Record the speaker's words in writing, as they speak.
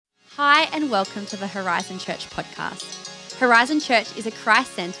and welcome to the Horizon Church podcast. Horizon Church is a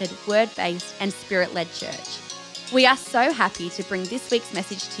Christ-centered, word-based and spirit-led church. We are so happy to bring this week's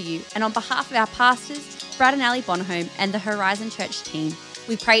message to you, and on behalf of our pastors, Brad and Ali Bonholm, and the Horizon Church team,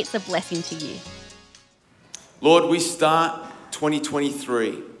 we pray it's a blessing to you. Lord, we start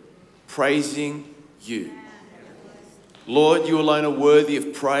 2023 praising you. Lord, you alone are worthy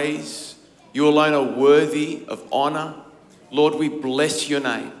of praise. You alone are worthy of honor. Lord, we bless your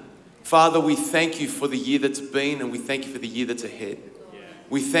name. Father, we thank you for the year that's been, and we thank you for the year that's ahead.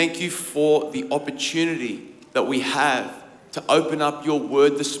 We thank you for the opportunity that we have to open up your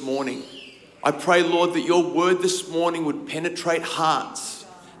word this morning. I pray, Lord, that your word this morning would penetrate hearts.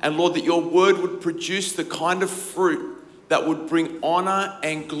 And Lord, that your word would produce the kind of fruit that would bring honor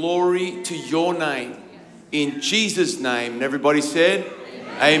and glory to your name. In Jesus' name. And everybody said,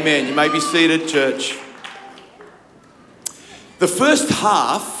 Amen. You may be seated, church. The first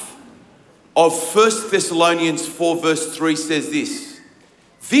half of 1 Thessalonians 4 verse 3 says this: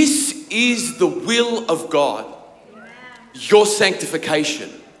 this is the will of God, your sanctification.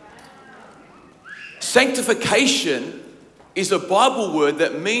 Sanctification is a Bible word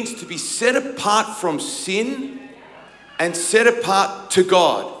that means to be set apart from sin and set apart to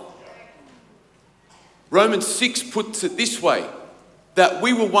God. Romans 6 puts it this way, that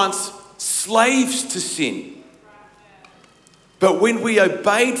we were once slaves to sin. But when we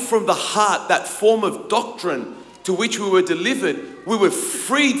obeyed from the heart that form of doctrine to which we were delivered, we were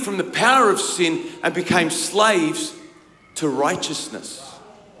freed from the power of sin and became slaves to righteousness.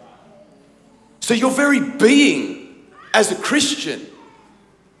 So your very being as a Christian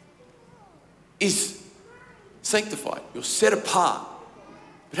is sanctified. You're set apart.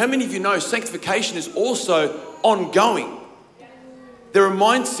 But how many of you know sanctification is also ongoing? There are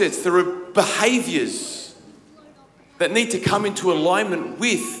mindsets, there are behaviors that need to come into alignment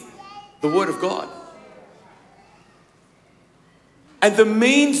with the Word of God. And the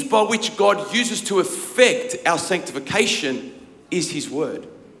means by which God uses to effect our sanctification is His Word.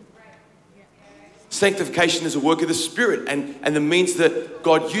 Sanctification is a work of the Spirit, and the means that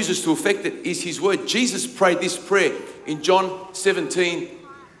God uses to effect it is His Word. Jesus prayed this prayer in John 17,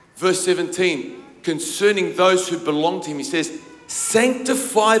 verse 17, concerning those who belong to Him. He says,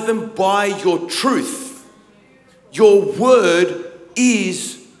 sanctify them by your truth. Your word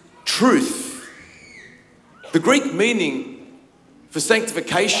is truth. The Greek meaning for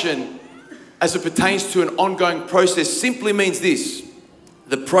sanctification as it pertains to an ongoing process simply means this: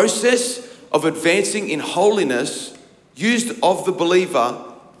 the process of advancing in holiness used of the believer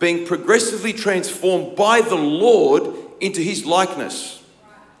being progressively transformed by the Lord into His likeness.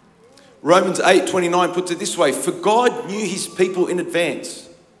 Romans 8:29 puts it this way: for God knew His people in advance,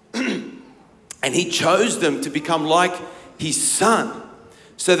 and He chose them to become like His Son,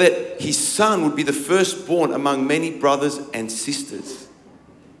 so that His Son would be the firstborn among many brothers and sisters.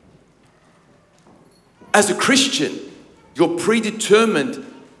 As a Christian, your predetermined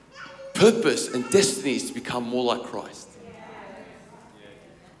purpose and destiny is to become more like Christ.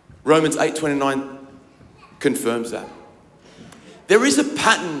 Romans 8:29 confirms that. There is a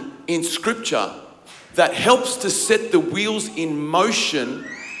pattern in Scripture that helps to set the wheels in motion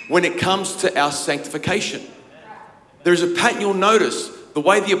when it comes to our sanctification. There is a pattern you'll notice, the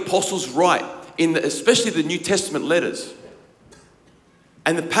way the apostles write, especially the New Testament letters.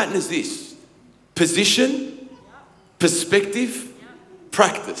 And the pattern is this: position, perspective,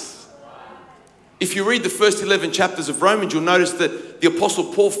 practice. If you read the first 11 chapters of Romans, you'll notice that the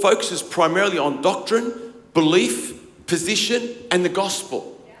Apostle Paul focuses primarily on doctrine, belief, position, and the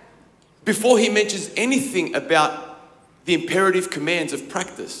gospel, before he mentions anything about the imperative commands of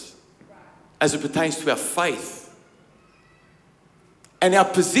practice as it pertains to our faith. And our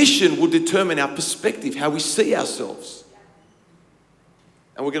position will determine our perspective, how we see ourselves.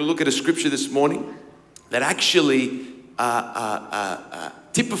 And we're going to look at a scripture this morning that actually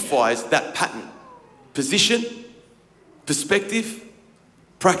typifies that pattern: position, perspective,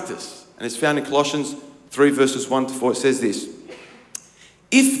 practice. And it's found in Colossians 3 verses 1 to 4. It says this: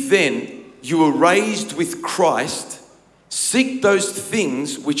 if then you were raised with Christ, seek those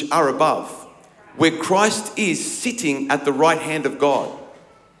things which are above, where Christ is sitting at the right hand of God.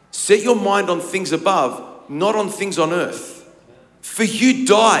 Set your mind on things above, not on things on earth. For you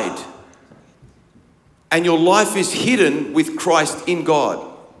died, and your life is hidden with Christ in God.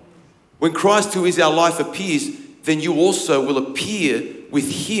 When Christ, who is our life, appears, then you also will appear with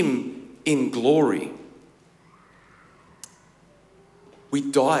Him in glory. We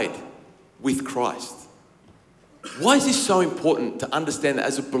died with Christ. Why is this so important to understand that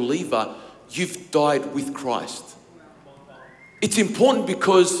as a believer, you've died with Christ? It's important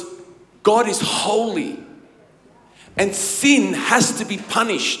because God is holy. And sin has to be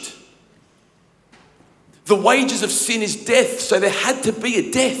punished. The wages of sin is death, so there had to be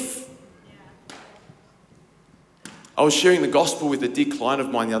a death. I was sharing the gospel with a dear client of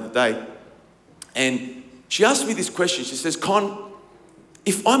mine the other day, and she asked me this question. She says, Con,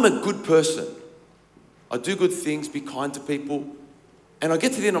 if I'm a good person, I do good things, be kind to people, and I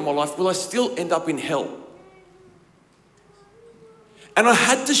get to the end of my life, will I still end up in hell? And I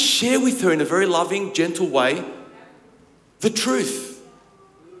had to share with her in a very loving, gentle way the truth.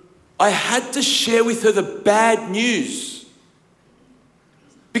 I had to share with her the bad news.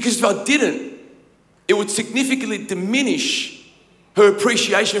 Because if I didn't, it would significantly diminish her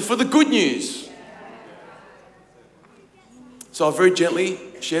appreciation for the good news. So I very gently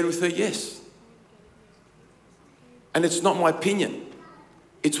shared with her, yes. And it's not my opinion.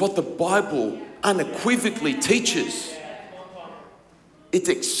 It's what the Bible unequivocally teaches. It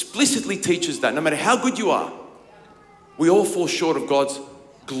explicitly teaches that no matter how good you are, we all fall short of God's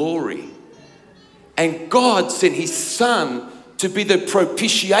glory. And God sent his Son to be the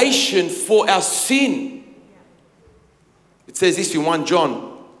propitiation for our sin. It says this in 1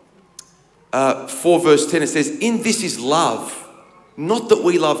 John 4 verse 10. It says, in this is love, not that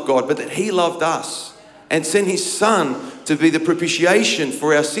we love God, but that he loved us and sent his Son to be the propitiation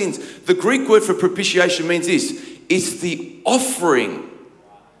for our sins. The Greek word for propitiation means this. It's the offering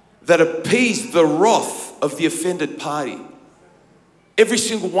that appeased the wrath of the offended party. Every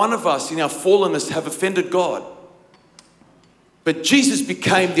single one of us in our fallenness have offended God. But Jesus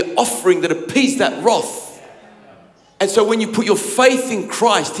became the offering that appeased that wrath. And so when you put your faith in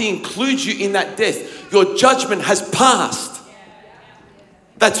Christ, he includes you in that death. Your judgment has passed.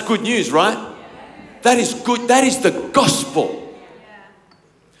 That's good news, right? That is good. That is the gospel.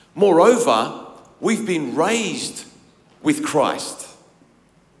 Moreover, we've been raised with Christ.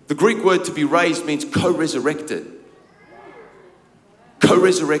 The Greek word to be raised means co-resurrected.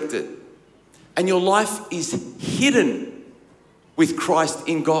 Co-resurrected. And your life is hidden with Christ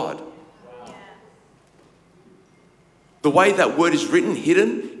in God. The way that word is written,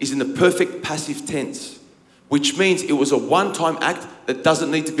 hidden, is in the perfect passive tense, which means it was a one-time act that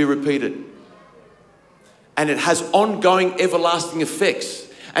doesn't need to be repeated. And it has ongoing, everlasting effects.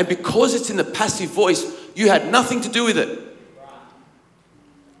 And because it's in the passive voice, you had nothing to do with it.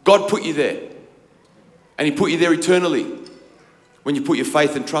 God put you there. And he put you there eternally when you put your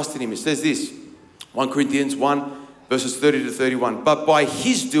faith and trust in him. It says this, 1 Corinthians 1, verses 30 to 31. But by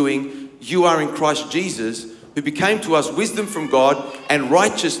his doing, you are in Christ Jesus, who became to us wisdom from God and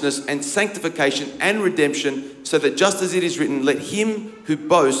righteousness and sanctification and redemption, so that just as it is written, let him who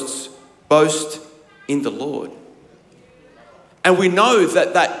boasts, boast in the Lord. And we know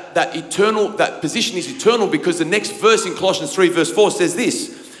that position is eternal because the next verse in Colossians 3 verse 4 says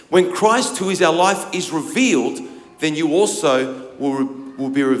this, when Christ, who is our life, is revealed, then you also will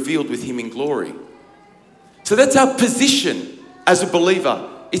be revealed with him in glory. So that's our position as a believer.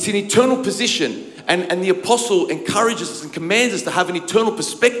 It's an eternal position. And the apostle encourages us and commands us to have an eternal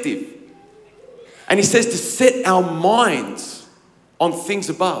perspective. And he says to set our minds on things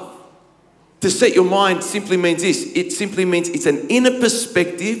above. To set your mind simply means this. It simply means it's an inner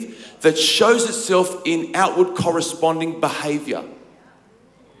perspective that shows itself in outward corresponding behavior.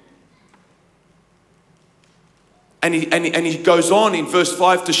 And he goes on in verse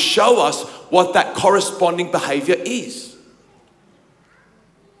 5 to show us what that corresponding behavior is.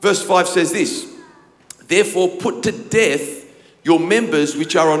 Verse 5 says this, therefore put to death your members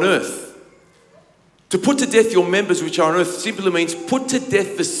which are on earth. To put to death your members which are on earth simply means put to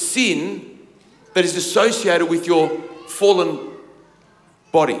death the sin that is associated with your fallen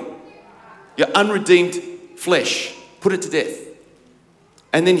body, your unredeemed flesh. Put it to death.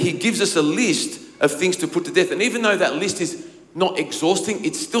 And then he gives us a list of things to put to death. And even though that list is not exhausting,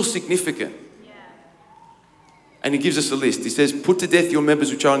 it's still significant. Yeah. And he gives us a list. He says, put to death your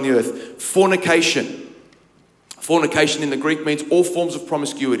members which are on the earth. Fornication. Fornication in the Greek means all forms of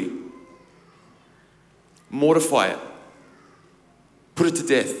promiscuity. Mortify it. Put it to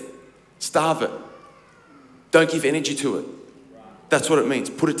death. Starve it. Don't give energy to it. That's what it means.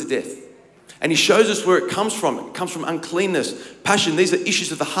 Put it to death. And he shows us where it comes from. It comes from uncleanness, passion. These are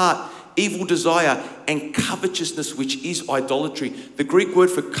issues of the heart, evil desire, and covetousness, which is idolatry. The Greek word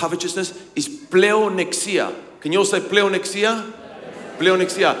for covetousness is pleonexia. Can you all say pleonexia?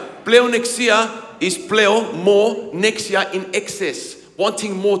 Pleonexia. Pleonexia is pleo, more, nexia, in excess.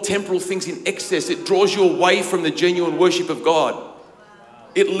 Wanting more temporal things in excess. It draws you away from the genuine worship of God.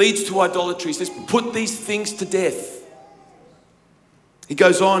 It leads to idolatry. He says, put these things to death. He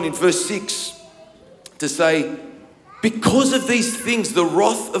goes on in verse 6 to say, Because of these things, the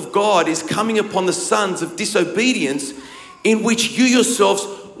wrath of God is coming upon the sons of disobedience, in which you yourselves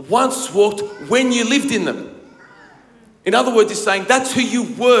once walked when you lived in them. In other words, he's saying that's who you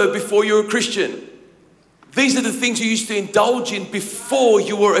were before you were a Christian. These are the things you used to indulge in before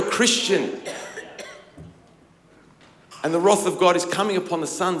you were a Christian. And the wrath of God is coming upon the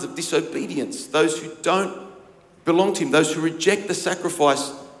sons of disobedience, those who don't belong to him, those who reject the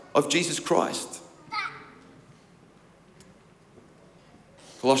sacrifice of Jesus Christ.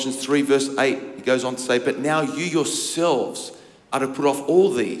 Colossians 3 verse 8, he goes on to say, but now you yourselves are to put off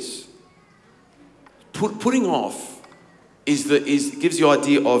all these. Putting off gives the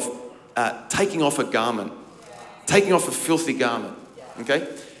idea of taking off a garment, taking off a filthy garment, okay?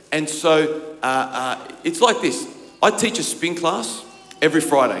 And so it's like this. I teach a spin class every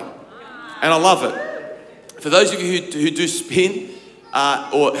Friday, and I love it. For those of you who do spin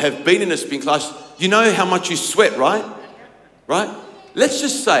or have been in a spin class, you know how much you sweat, right? Right? Let's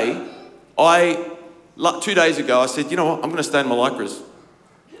just say 2 days ago, I said, you know what, I'm going to stay in my lycras.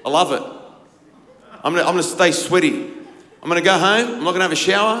 I love it. I'm going to stay sweaty. I'm going to go home. I'm not going to have a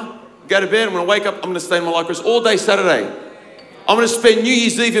shower, go to bed. I'm going to wake up. I'm going to stay in my lycras all day Saturday. I'm going to spend New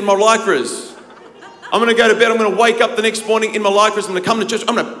Year's Eve in my lycras. I'm going to go to bed. I'm going to wake up the next morning in my lycras. I'm going to come to church.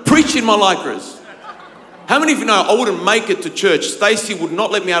 I'm going to preach in my lycras. How many of you know I wouldn't make it to church? Stacey would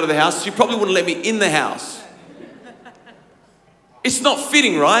not let me out of the house. She probably wouldn't let me in the house. It's not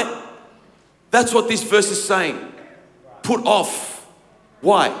fitting, right? That's what this verse is saying. Put off.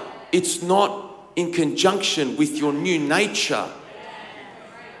 Why? It's not in conjunction with your new nature.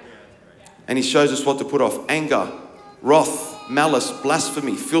 And he shows us what to put off. Anger, wrath, malice,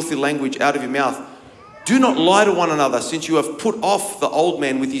 blasphemy, filthy language out of your mouth. Do not lie to one another, since you have put off the old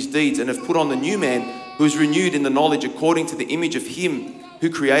man with his deeds and have put on the new man, who is renewed in the knowledge according to the image of him who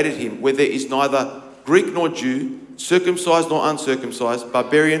created him, where there is neither Greek nor Jew, circumcised nor uncircumcised,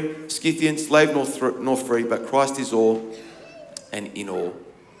 barbarian, Scythian, slave nor free, but Christ is all and in all.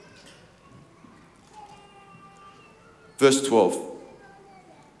 Verse 12.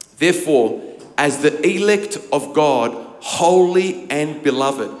 Therefore, as the elect of God, holy and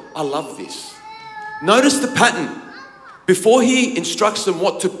beloved. I love this. Notice the pattern. Before he instructs them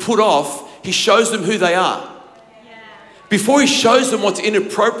what to put off, he shows them who they are. Before he shows them what's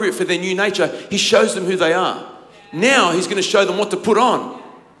inappropriate for their new nature, he shows them who they are. Now he's going to show them what to put on.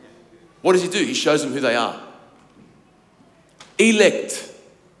 What does he do? He shows them who they are. Elect,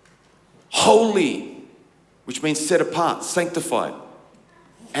 holy, which means set apart, sanctified,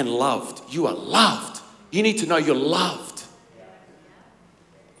 and loved. You are loved. You need to know you're loved.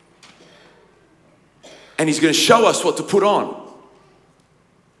 And he's going to show us what to put on.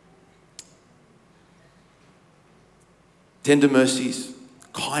 Tender mercies,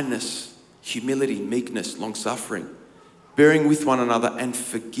 kindness, humility, meekness, long-suffering, bearing with one another and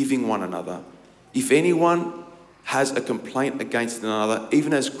forgiving one another. If anyone has a complaint against another,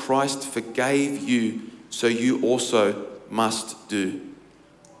 even as Christ forgave you, so you also must do.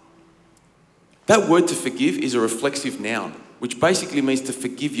 That word to forgive is a reflexive noun, which basically means to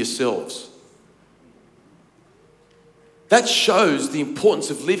forgive yourselves. That shows the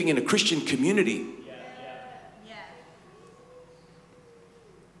importance of living in a Christian community.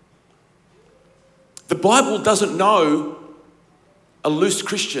 The Bible doesn't know a loose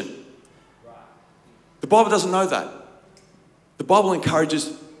Christian. The Bible doesn't know that. The Bible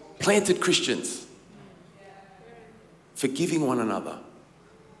encourages planted Christians, forgiving one another,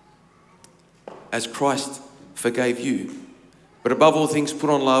 as Christ forgave you. But above all things, put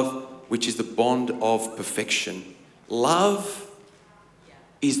on love, which is the bond of perfection. Love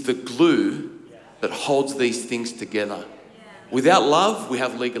is the glue that holds these things together. Without love, we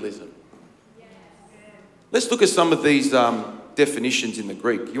have legalism. Let's look at some of these definitions in the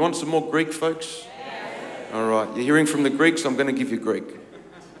Greek. You want some more Greek, folks? All right. You're hearing from the Greeks, I'm going to give you Greek.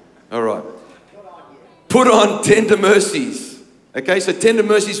 All right. Put on tender mercies. Okay, so tender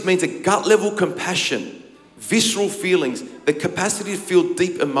mercies means a gut-level compassion, visceral feelings, the capacity to feel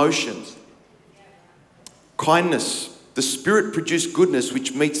deep emotions. Kindness, the Spirit-produced goodness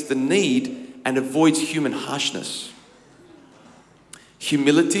which meets the need and avoids human harshness.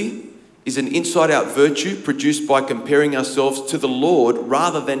 Humility is an inside-out virtue produced by comparing ourselves to the Lord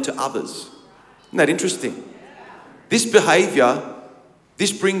rather than to others. Isn't that interesting? This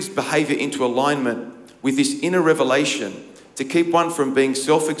brings behavior into alignment with this inner revelation to keep one from being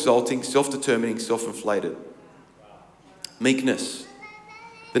self-exalting, self-determining, self-inflated. Meekness,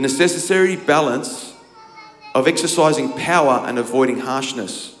 the necessary balance of exercising power and avoiding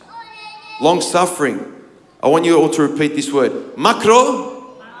harshness. Long-suffering, I want you all to repeat this word. Macro,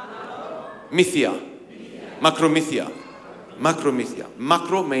 mythia. Makromythia. Makromythia.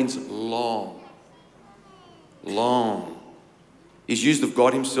 Makro means long. Long. Is used of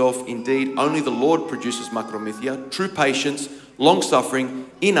God himself. Indeed, only the Lord produces makromythia, true patience, long-suffering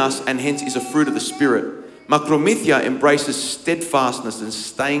in us, and hence is a fruit of the Spirit. Makromythia embraces steadfastness and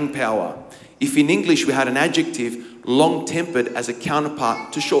staying power. If in English we had an adjective, long-tempered, as a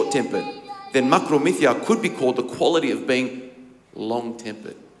counterpart to short-tempered, then makromythia could be called the quality of being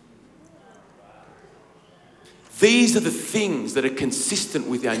long-tempered. These are the things that are consistent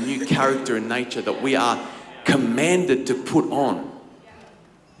with our new character and nature that we are commanded to put on.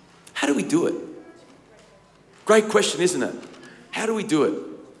 How do we do it? Great question, isn't it? How do we do it?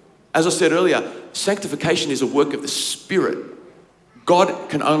 As I said earlier, sanctification is a work of the Spirit. God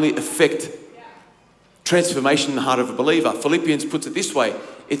can only effect transformation in the heart of a believer. Philippians puts it this way.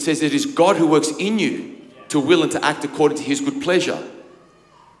 It says it is God who works in you to will and to act according to his good pleasure.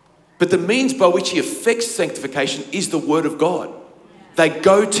 But the means by which he effects sanctification is the Word of God. They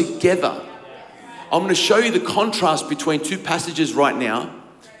go together. I'm going to show you the contrast between two passages right now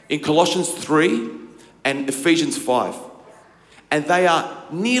in Colossians 3 and Ephesians 5. And they are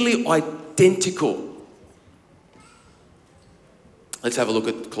nearly identical. Let's have a look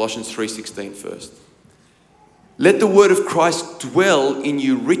at Colossians 3:16 first. Let the word of Christ dwell in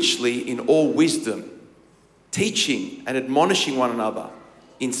you richly in all wisdom, teaching and admonishing one another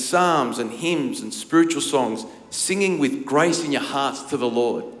in psalms and hymns and spiritual songs, singing with grace in your hearts to the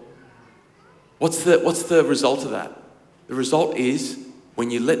Lord. What's the result of that? The result is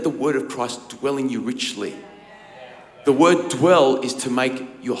when you let the word of Christ dwell in you richly. The word dwell is to make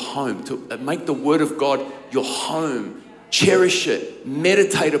your home, to make the word of God your home. Cherish it,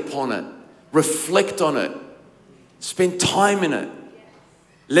 meditate upon it, reflect on it, spend time in it.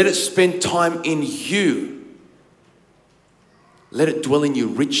 Let it spend time in you. Let it dwell in you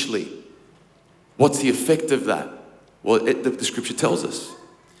richly. What's the effect of that? Well, the scripture tells us.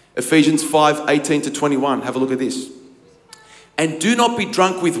 Ephesians 5:18-21. Have a look at this. And do not be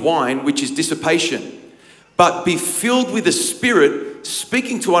drunk with wine, which is dissipation, but be filled with the Spirit,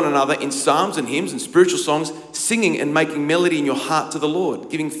 speaking to one another in psalms and hymns and spiritual songs, singing and making melody in your heart to the Lord,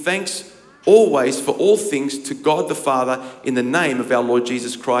 giving thanks always for all things to God the Father in the name of our Lord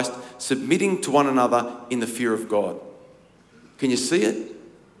Jesus Christ, submitting to one another in the fear of God. Can you see it?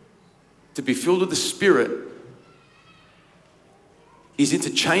 To be filled with the Spirit is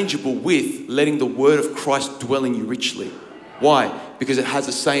interchangeable with letting the word of Christ dwell in you richly. Why? Because it has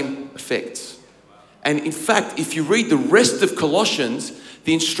the same effects. And in fact, if you read the rest of Colossians,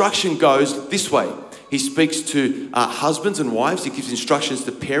 the instruction goes this way. He speaks to husbands and wives. He gives instructions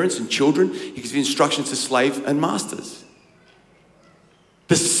to parents and children. He gives instructions to slaves and masters.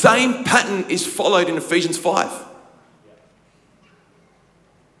 The same pattern is followed in Ephesians 5.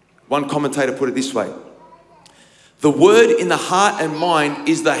 One commentator put it this way. The word in the heart and mind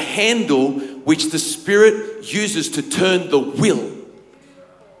is the handle which the Spirit uses to turn the will.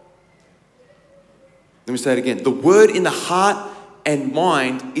 Let me say it again. The word in the heart and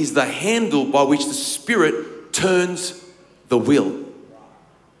mind is the handle by which the Spirit turns the will.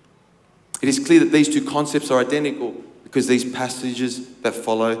 It is clear that these two concepts are identical because these passages that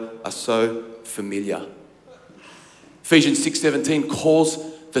follow are so familiar. Ephesians 6:17 calls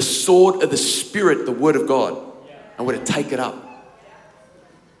the sword of the Spirit the word of God. And we're to take it up.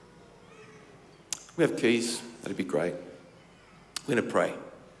 We have keys. That'd be great. We're going to pray.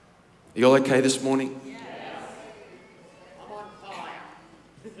 Are you all okay this morning? Yes. I'm on fire.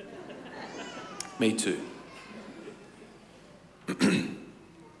 Me too.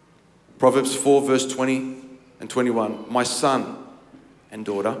 Proverbs 4 verse 20 and 21. My son and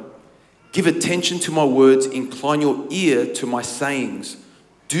daughter, give attention to my words. Incline your ear to my sayings.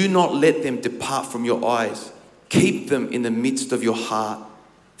 Do not let them depart from your eyes. Keep them in the midst of your heart,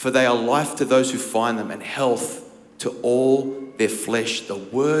 for they are life to those who find them and health to all their flesh. The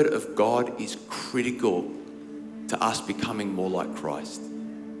word of God is critical to us becoming more like Christ.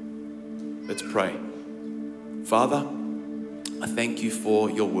 Let's pray. Father, I thank you for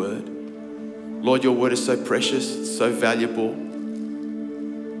your word. Lord, your word is so precious, so valuable.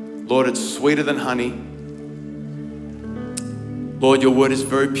 Lord, it's sweeter than honey. Lord, your word is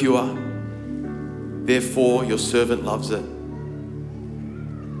very pure. Therefore, your servant loves it.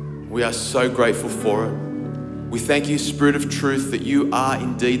 We are so grateful for it. We thank you, Spirit of truth, that you are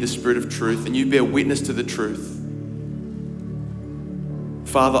indeed the Spirit of truth and you bear witness to the truth.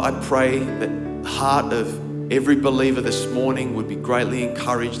 Father, I pray that the heart of every believer this morning would be greatly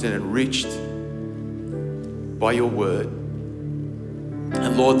encouraged and enriched by your word.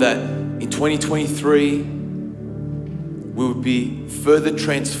 And Lord, that in 2023, we would be further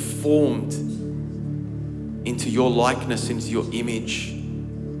transformed into your likeness, into your image.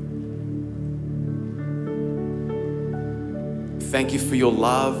 Thank you for your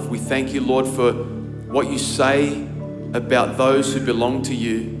love. We thank you, Lord, for what you say about those who belong to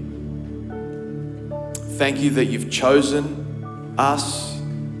you. Thank you that you've chosen us.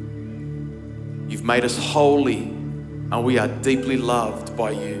 You've made us holy, and we are deeply loved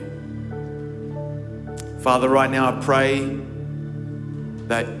by you. Father, right now I pray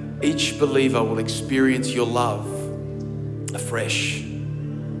that each believer will experience your love afresh.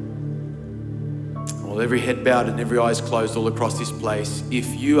 While every head bowed and every eye is closed all across this place,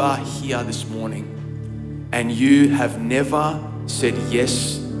 if you are here this morning and you have never said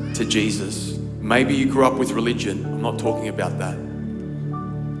yes to Jesus, maybe you grew up with religion, I'm not talking about that,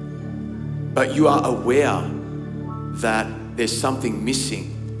 but you are aware that there's something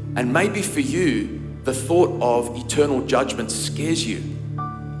missing, and maybe for you, the thought of eternal judgment scares you.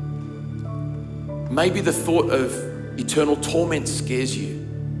 Maybe the thought of eternal torment scares you.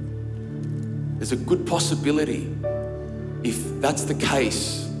 There's a good possibility, if that's the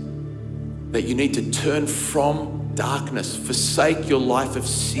case, that you need to turn from darkness, forsake your life of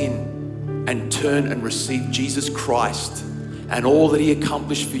sin, and turn and receive Jesus Christ and all that He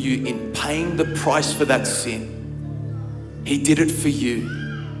accomplished for you in paying the price for that sin. He did it for you.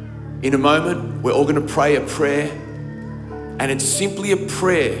 In a moment, we're all going to pray a prayer, and it's simply a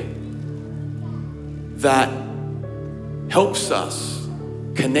prayer that helps us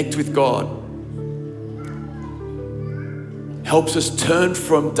connect with God, helps us turn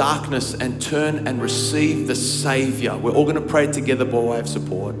from darkness and turn and receive the Savior. We're all going to pray together by way of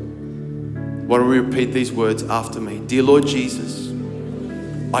support. Why don't we repeat these words after me? Dear Lord Jesus,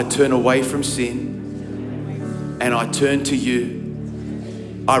 I turn away from sin and I turn to you.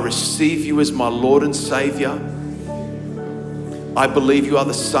 I receive you as my Lord and Savior. I believe you are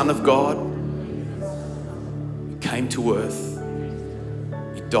the Son of God. You came to earth.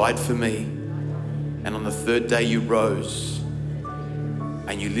 You died for me. And on the third day you rose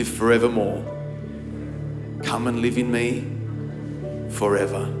and you live forevermore. Come and live in me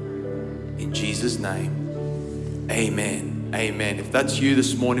forever. In Jesus' name, amen. Amen. If that's you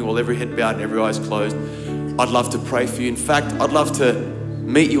this morning, while every head bowed and every eye is closed, I'd love to pray for you. In fact, I'd love to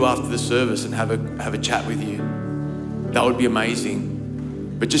meet you after the service and have a chat with you. That would be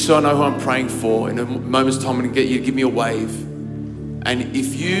amazing. But just so I know who I'm praying for, in a moment's time I'm going to get you to give me a wave. And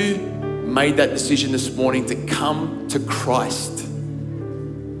if you made that decision this morning to come to Christ,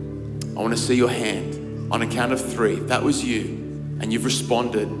 I want to see your hand on a count of 3. If that was you and you've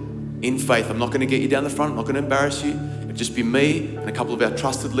responded in faith, I'm not going to get you down the front, I'm not going to embarrass you. It'll just be me and a couple of our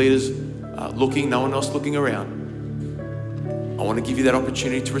trusted leaders looking, no one else looking around. I want to give you that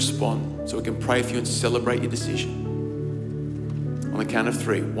opportunity to respond so we can pray for you and celebrate your decision. On the count of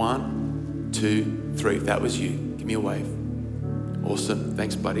 3. 1, 2, 3. If that was you, give me a wave. Awesome.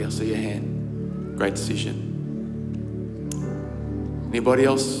 Thanks, buddy. I see your hand. Great decision. Anybody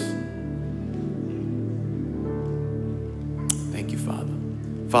else? Thank you, Father.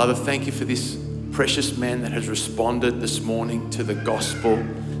 Father, thank you for this precious man that has responded this morning to the gospel,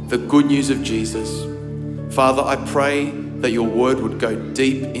 the good news of Jesus. Father, I pray that your word would go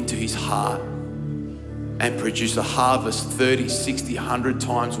deep into his heart and produce a harvest 30, 60, 100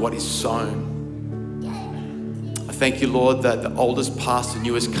 times what is sown. I thank you, Lord, that the old has passed and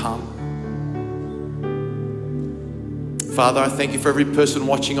new has come. Father, I thank you for every person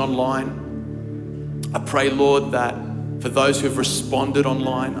watching online. I pray, Lord, that for those who have responded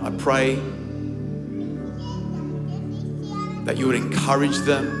online, I pray that you would encourage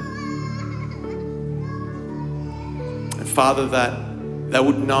them. And Father, that they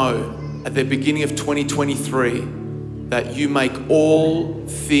would know at the beginning of 2023 that you make all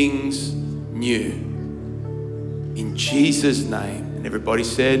things new. In Jesus' name. And everybody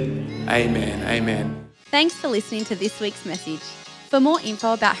said, amen, amen. Thanks for listening to this week's message. For more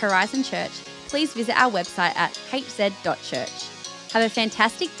info about Horizon Church, please visit our website at hz.church. Have a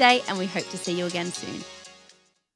fantastic day, and we hope to see you again soon.